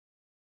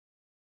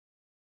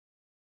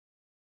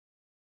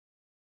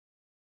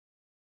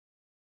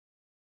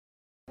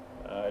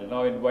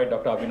now invite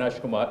Dr.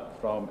 Avinash Kumar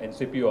from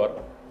NCPR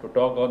to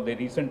talk on the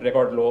recent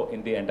record low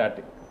in the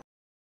Antarctic.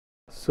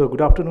 So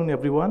good afternoon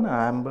everyone.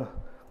 I am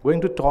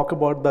going to talk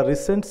about the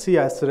recent sea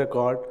ice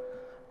record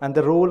and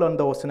the role on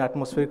the ocean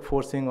atmospheric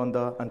forcing on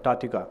the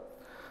Antarctica.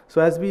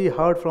 So as we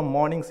heard from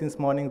since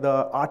morning,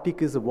 the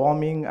Arctic is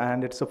warming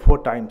and it's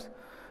 4 times.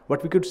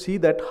 But we could see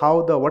that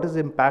what is the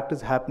impact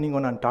is happening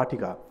on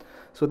Antarctica.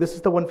 So this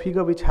is the one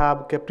figure which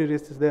have kept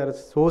it there,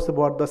 shows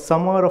about the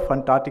summer of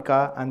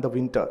Antarctica and the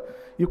winter.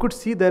 You could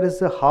see there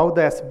is how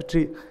the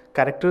asymmetry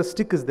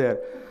characteristic is there.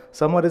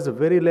 Summer is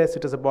very less,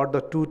 it is about the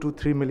 2 to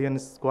 3 million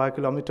square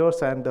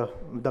kilometers, and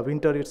the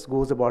winter it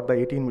goes about the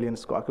 18 million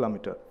square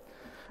kilometer.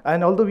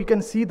 And although we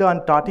can see the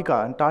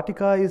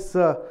Antarctica is,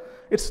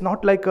 it's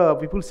not like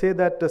people say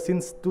that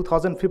since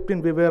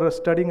 2015 we were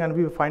studying and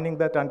we were finding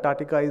that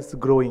Antarctica is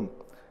growing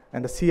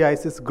and the sea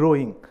ice is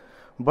growing.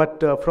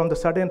 But from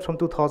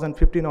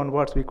 2015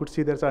 onwards, we could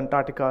see there's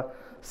Antarctica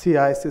sea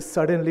ice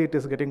suddenly it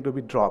is getting to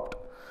be dropped.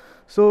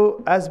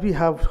 So as we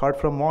have heard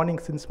from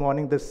since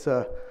morning, this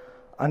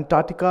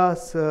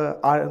Antarctica's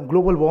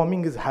global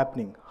warming is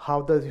happening.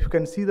 You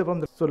can see that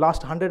from the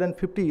last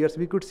 150 years,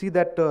 we could see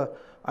that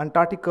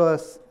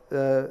Antarctica's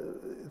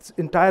its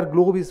entire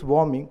globe is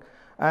warming,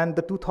 and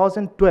the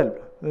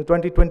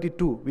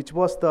 2022, which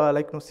was the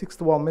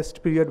 6th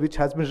warmest period which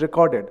has been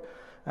recorded.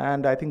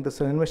 And I think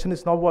this animation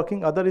is not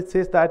working. It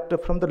says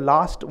that from the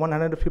last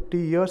 150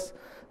 years,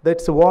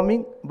 that's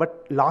warming,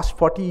 but last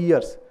 40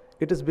 years,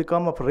 it has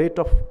become a rate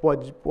of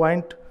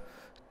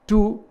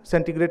 0.2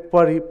 centigrade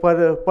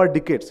per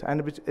decades,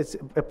 and which is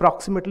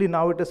approximately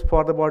now it is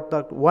for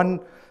about 1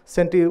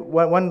 centigrade.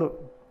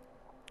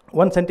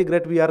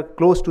 We are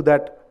close to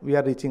that. We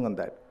are reaching on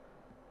that.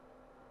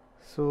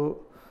 So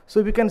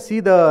we can see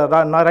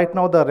right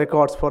now the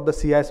records for the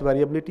sea ice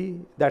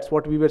variability. That's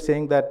what we were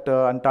saying, that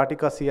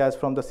Antarctica sea ice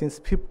since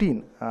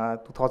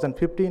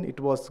 2015, it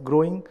was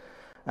growing,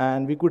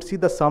 and we could see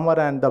the summer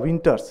and the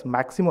winters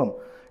maximum.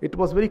 It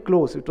was very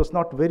close. It was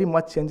not very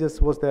much changes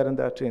was there in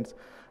the trends,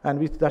 and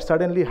that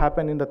suddenly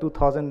happened in the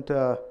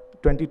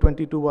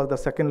 2022 was the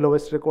second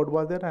lowest record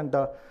was there, and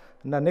the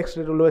next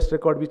lowest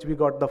record which we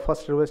got, the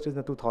first lowest is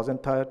in the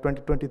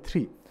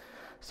 2023.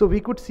 So we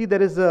could see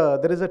there is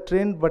a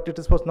trend, but it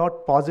was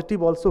not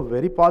positive, also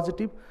very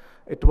positive.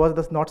 It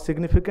was not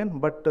significant,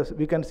 but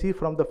we can see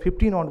from the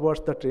 15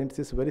 onwards, the trend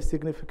is very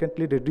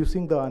significantly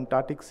reducing the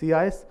Antarctic sea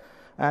ice.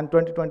 And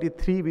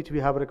 2023, which we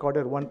have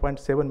recorded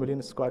 1.7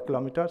 million square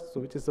kilometers,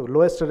 so which is the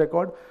lowest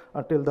record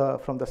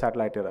from the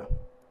satellite era.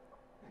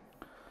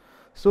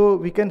 So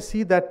we can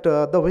see that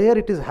where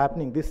it is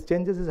happening, these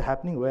changes is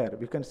happening where?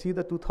 We can see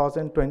the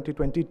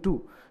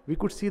 2022. We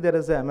could see there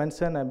is a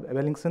Amundsen and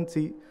Wellington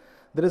Sea.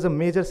 There is a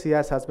major sea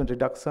ice has been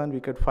reduction. We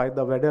could find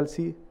the Weddell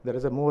Sea. There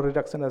is a more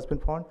reduction has been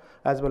found,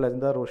 as well as in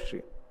the Ross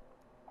Sea.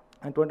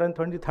 And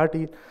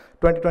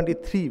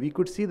 2023, we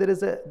could see there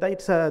is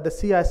the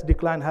sea ice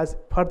decline has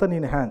further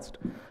enhanced,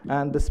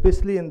 and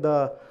especially in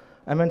the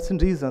Amundsen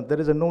region, there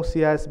is no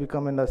sea ice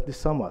becoming this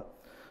summer.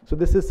 So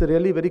this is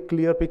really very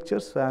clear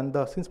pictures, and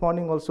since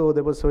morning also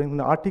there was showing in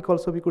the Arctic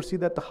also we could see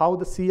that how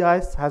the sea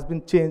ice has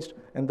been changed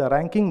in the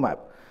ranking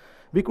map.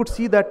 We could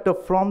see that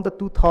from the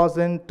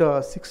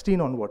 2016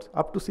 onwards,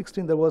 up to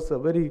 16 there was a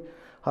very,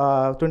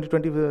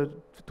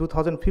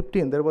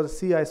 2015 there was a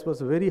sea ice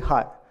was very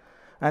high.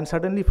 And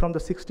suddenly from the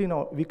 16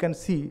 we can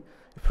see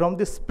from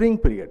the spring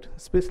period,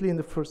 especially in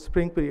the first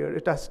spring period,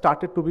 it has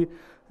started to be,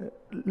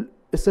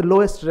 it's the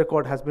lowest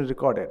record has been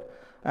recorded.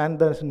 And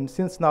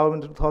since now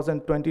in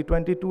 2020,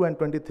 22 and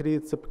 23,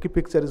 the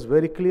picture is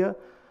very clear.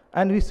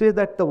 And we say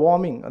that the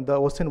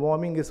ocean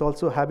warming is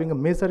also having a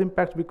major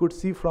impact. We could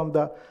see from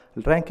the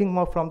ranking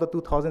map from the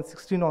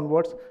 2016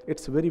 onwards,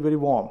 it's very, very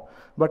warm.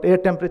 But air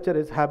temperature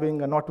is having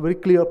not very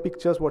clear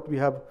pictures what we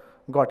have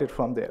got it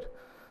from there.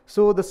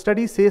 So the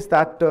study says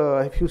that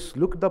if you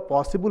look at the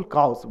possible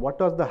cause, what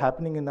was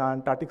happening in the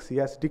Antarctic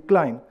sea ice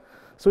decline.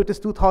 So it is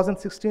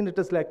 2016, it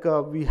is like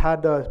we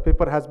had a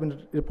paper has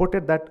been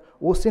reported that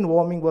ocean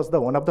warming was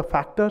one of the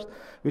factors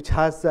which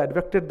has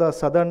advected the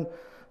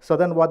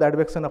southernward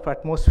advection of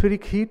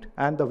atmospheric heat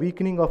and the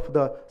weakening of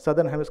the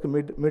southern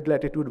hemisphere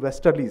mid-latitude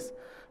westerlies,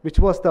 which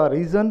was the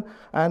reason.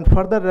 And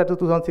further, that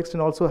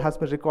 2016 also has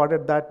been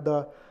recorded that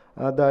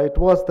it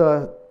was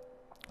the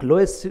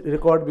lowest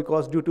record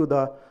because due to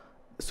the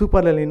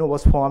Super El Nino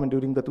was formed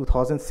during the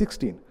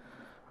 2016.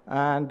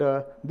 And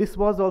this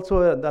was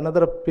also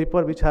another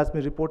paper which has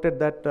been reported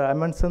that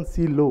Amundsen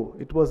Sea low,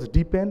 it was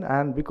deepened,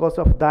 and because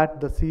of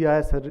that the sea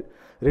ice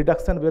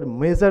reduction were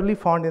majorly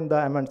found in the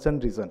Amundsen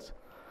regions.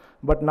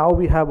 But now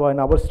we have in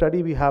our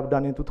study we have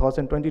done in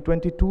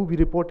 2022, we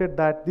reported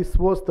that this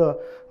was the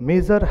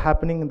major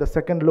happening in the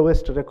second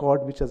lowest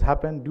record which has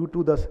happened due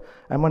to the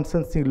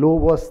Amundsen Sea low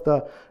was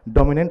the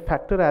dominant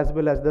factor, as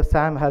well as the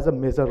SAM has a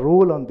major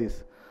role on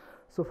this.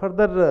 So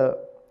further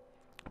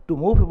to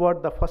move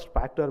about the first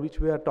factor which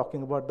we are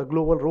talking about, the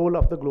global role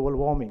of the global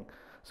warming.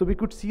 So we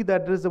could see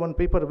that there is one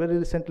paper, very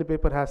recently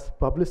paper has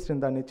published in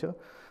the Nature,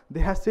 They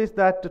have said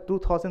that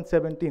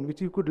 2017, which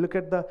you could look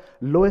at the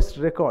lowest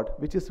record,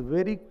 which is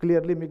very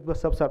clearly mixed the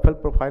subsurface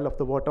profile of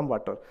the bottom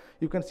water.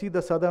 You can see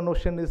the Southern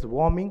Ocean is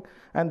warming,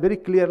 and very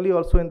clearly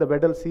also in the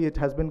Weddell Sea, it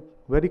has been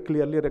very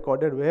clearly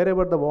recorded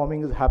wherever the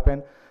warming has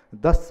happened.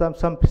 Thus,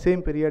 some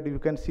same period, you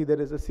can see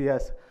there is a sea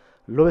ice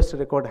lowest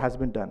record has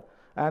been done.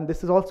 And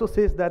this is also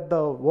says that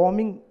the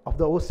warming of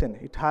the ocean,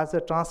 it has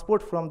a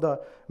transport from the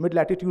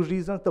mid-latitude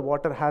regions, the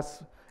water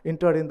has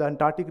entered in the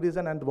Antarctic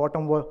region, and the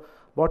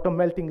bottom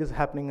melting is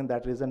happening in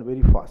that region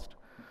very fast.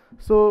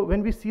 So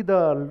when we see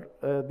the,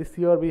 this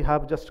year we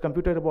have just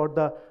computed about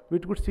the, we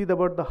could see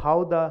about the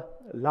how the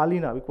La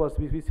Nina, because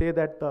we say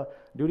that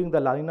during the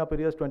La Nina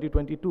period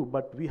 2022,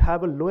 but we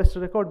have a lowest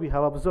record we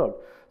have observed.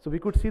 So we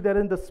could see that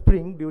in the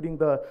spring, during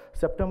the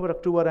September,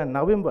 October, and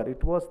November,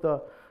 it was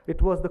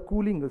the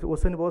cooling, the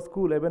ocean was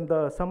cool. Even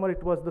the summer,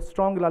 it was the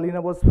strong La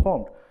Nina was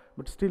formed,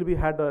 but still we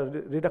had a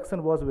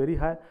reduction was very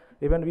high.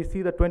 Even we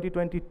see the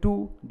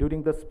 2022,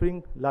 during the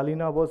spring, La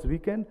Nina was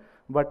weakened,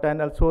 but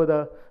and also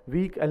the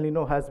weak El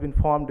Nino has been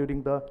formed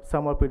during the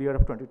summer period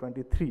of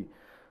 2023.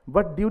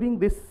 But during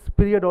this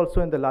period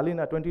also in the La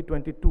Nina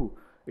 2022,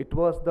 it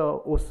was the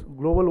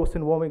global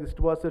ocean warming, it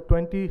was the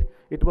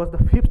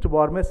 5th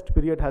warmest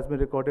period has been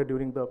recorded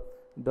during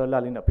the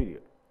La Nina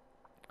period.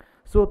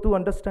 So to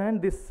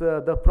understand this,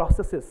 the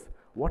processes,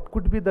 what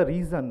could be the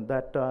reason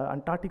that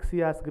Antarctic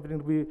sea ice is going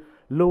to be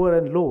lower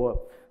and lower?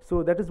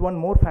 So that is one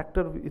more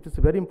factor which is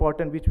very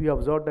important, which we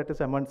observed, that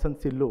is Amundsen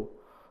sea low.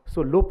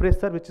 So low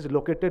pressure, which is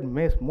located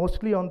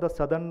mostly on the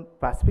southern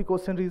Pacific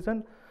Ocean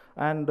region,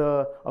 and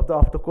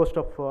off the coast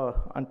of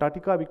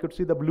Antarctica, we could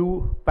see the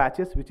blue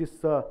patches, which is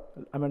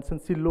Amundsen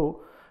sea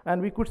low.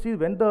 And we could see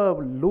when the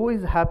low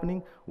is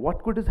happening,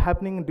 what could is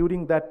happening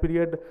during that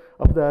period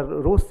of the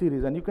Ross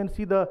series. And you can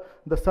see the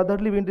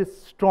southerly wind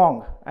is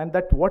strong, and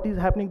that what is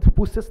happening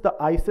pushes the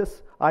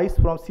ice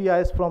from sea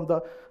ice from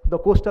the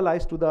coastal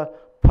ice to the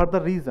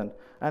further region,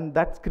 and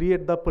that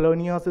create the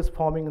Polonias is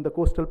forming, and the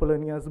coastal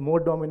Polonia is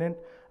more dominant.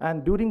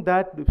 And during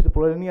that, if the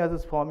Polonias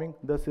is forming,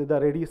 the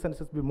radiation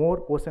will be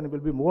more, ocean will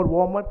be more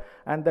warmer,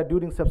 and that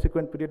during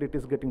subsequent period it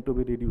is getting to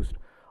be reduced.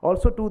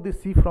 Also to the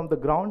sea from the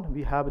ground,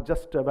 we have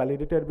just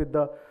validated with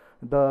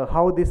the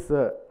how this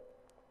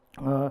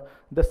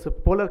this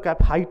polar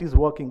cap height is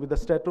working with the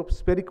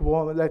stratospheric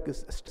warm, like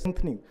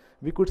strengthening.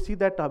 We could see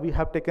that we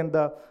have taken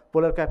the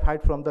polar cap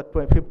height from the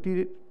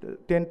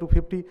 10 to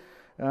 50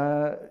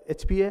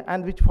 HPA,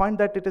 and which find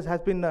that it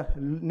has been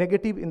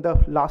negative in the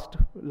last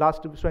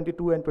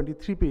 22 and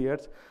 23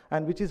 periods,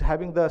 and which is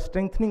having the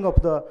strengthening of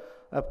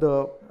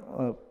the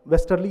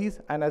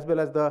westerlies and as well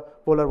as the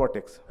polar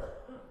vortex.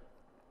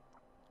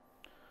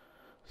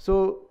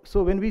 So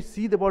when we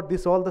see about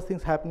this, all the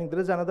things happening, there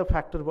is another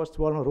factor, was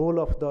one role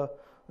of the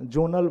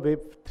zonal wave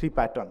 3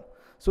 pattern.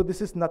 So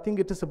this is nothing,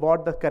 it is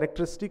about the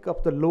characteristic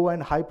of the low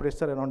and high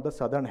pressure around the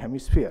southern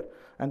hemisphere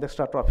and the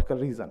stratotropical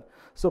region.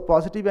 So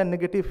positive and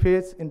negative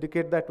phase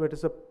indicate that whether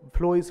the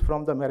flow is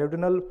from the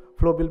meridional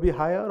flow will be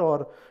higher,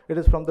 or it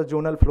is from the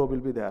zonal flow will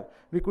be there.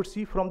 We could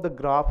see from the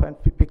graph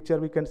and picture,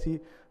 we can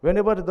see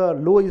whenever the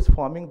low is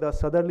forming, the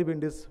southerly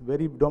wind is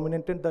very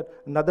dominant, the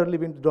northerly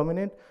wind is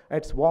dominant.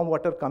 It's warm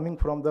water coming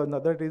from the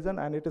northern region,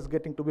 and it is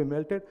getting to be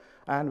melted.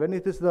 And when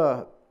it is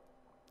the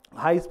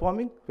high is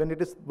forming, when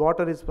it is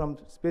water is from,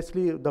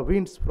 especially the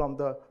winds from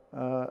the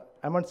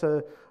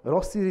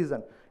Ross Sea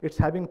region, it's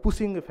having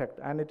pushing effect,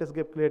 and it is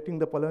creating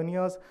the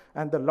Polonias,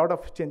 and a lot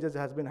of changes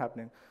has been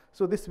happening.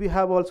 So this we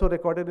have also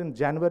recorded in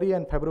January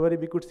and February.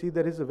 We could see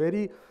there is a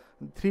very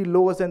 3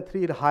 lows and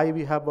 3 high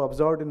we have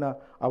observed in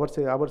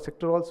our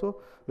sector also.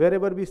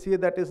 Wherever we see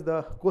that is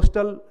the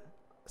coastal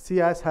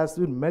sea ice has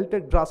been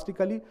melted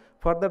drastically.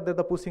 Further,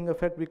 the pushing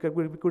effect, we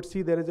could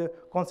see there is a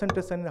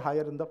concentration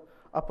higher in the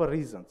upper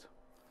regions.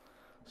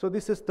 So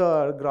this is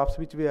the graphs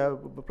which we have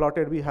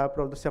plotted. We have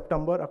from the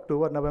September,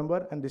 October,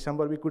 November, and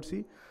December we could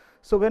see.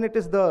 So when it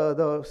is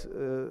the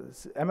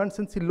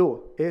Amundsen sea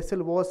low,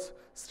 ASL was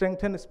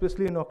strengthened,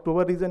 especially in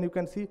October region, you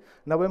can see.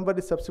 November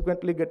is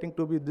subsequently getting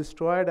to be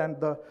destroyed, and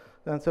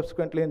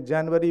subsequently in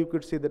January, you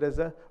could see there is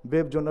a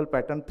wave zonal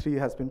pattern 3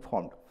 has been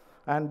formed.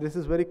 And this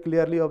is very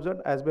clearly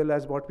observed, as well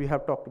as what we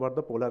have talked about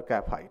the polar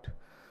cap height.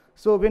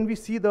 So when we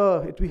see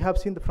we have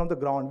seen from the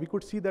ground, we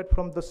could see that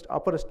from the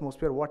upper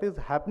atmosphere, what is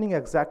happening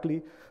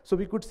exactly. So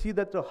we could see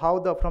that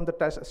from the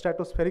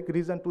stratospheric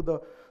region to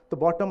the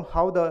bottom,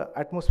 how the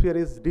atmosphere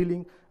is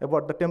dealing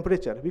about the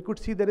temperature. We could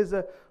see there is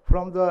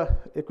from the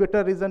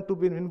equator region to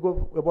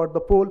go about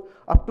the pole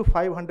up to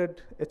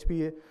 500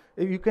 HPA.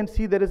 You can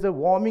see there is a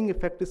warming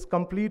effect is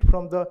complete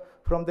from the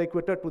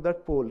equator to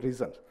that pole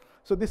region.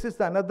 So this is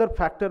another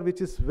factor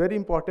which is very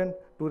important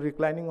to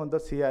reclining on the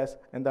sea ice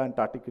in the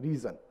Antarctic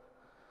region.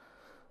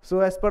 So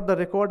as per the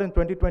record in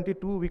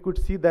 2022, we could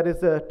see there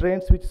is a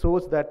trends which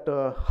shows that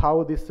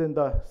how this in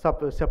the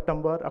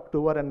September,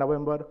 October, and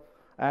November,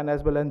 and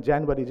as well in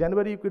January.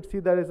 January, you could see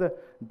there is a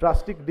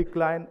drastic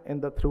decline in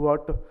the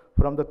throughout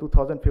from the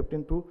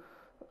 2015 to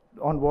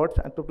onwards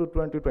and to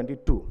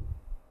 2022.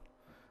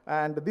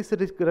 And this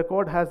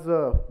record has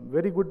a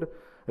very good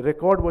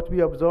record what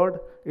we observed,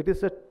 it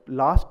is a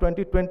last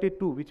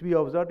 2022, which we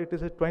observed, it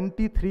is a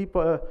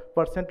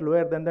 23%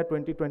 lower than the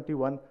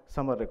 2021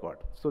 summer record.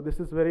 So this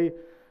is very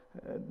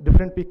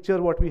different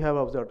picture what we have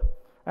observed.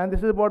 And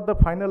this is about the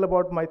final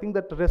about, I think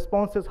that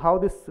responses, how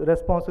this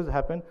responses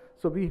happen.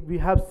 So we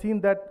have seen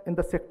that in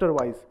the sector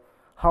wise,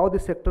 how the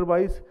sector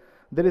wise,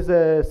 there is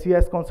a sea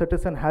ice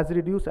concentration has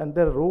reduced, and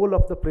the role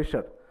of the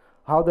pressure,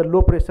 how the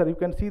low pressure, you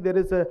can see there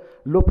is a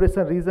low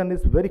pressure region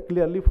is very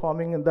clearly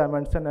forming in the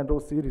Amundsen and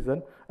Ross Sea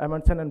region,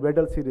 Amundsen and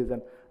Weddell Sea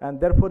region. And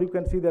therefore you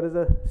can see there is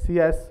a sea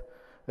ice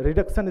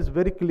reduction is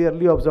very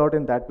clearly observed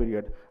in that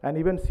period. And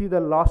even see the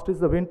last is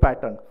the wind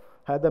pattern.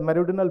 The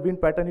meridional wind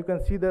pattern, you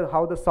can see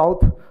how the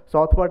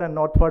southward and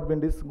northward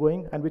wind is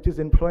going, and which is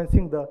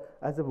influencing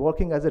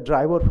working as a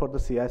driver for the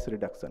sea ice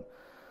reduction.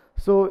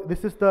 So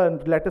this is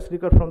the latest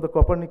record from the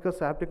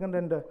Copernicus I have taken,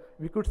 and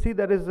we could see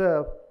there is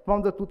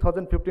from the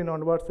 2015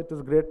 onwards, it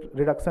is great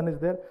reduction is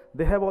there.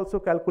 They have also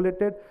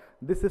calculated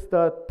this is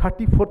the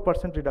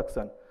 34%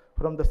 reduction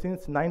from the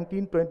since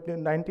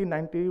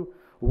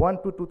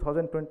 1991 to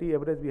 2020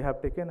 average we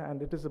have taken,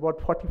 and it is about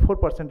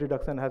 44%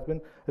 reduction has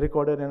been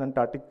recorded in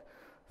Antarctic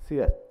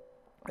sea ice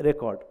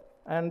record.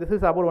 And this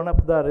is about one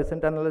of the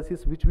recent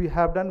analysis which we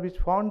have done, which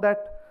found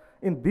that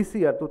in this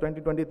year to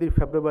 2023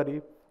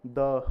 February,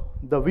 the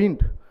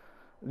wind,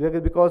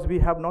 because we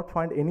have not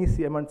found any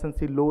Amundsen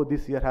sea low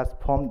this year has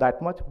formed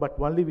that much, but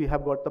only we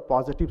have got the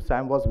positive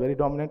SAM was very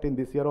dominant in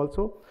this year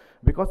also.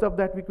 Because of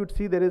that, we could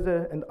see there is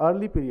an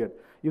early period.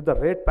 If the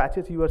red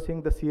patches, you are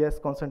seeing the sea ice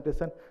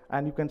concentration,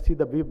 and you can see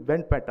the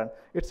wind pattern.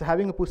 It's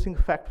having a pushing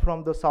effect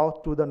from the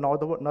south to the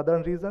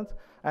northern regions,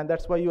 and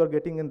that's why you are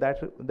getting in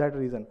that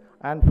region.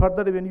 And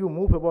further, when you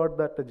move about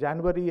that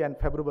January and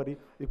February,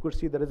 you could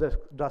see there is a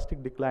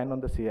drastic decline on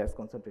the sea ice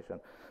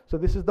concentration. So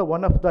this is the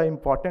one of the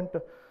important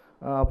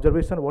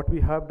observation what we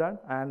have done,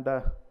 and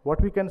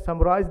what we can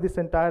summarize this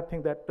entire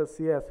thing, that the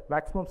sea ice,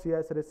 maximum sea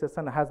ice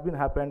recession has been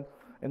happened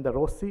in the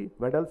Ross Sea,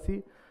 Weddell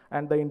Sea,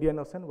 and the Indian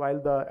Ocean,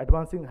 while the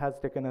advancing has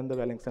taken in the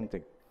Wellington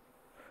Sea.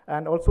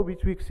 And also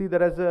which we see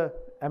there as a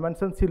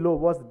Amundsen sea low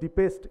was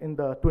deepest in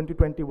the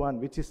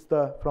 2021, which is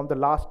from the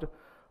last,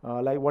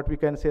 like what we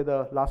can say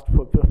the last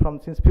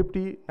from since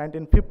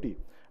 1950,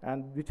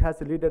 and which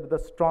has led to the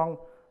strong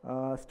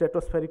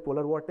stratospheric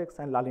polar vortex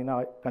and La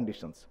Nina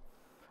conditions.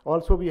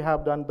 Also, we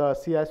have done the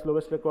sea ice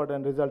lowest record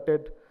and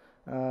resulted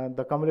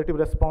the cumulative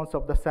response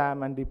of the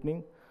SAM and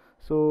deepening.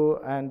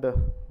 So, and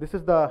this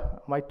is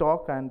my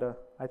talk, and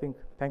I think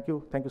thank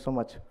you so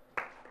much.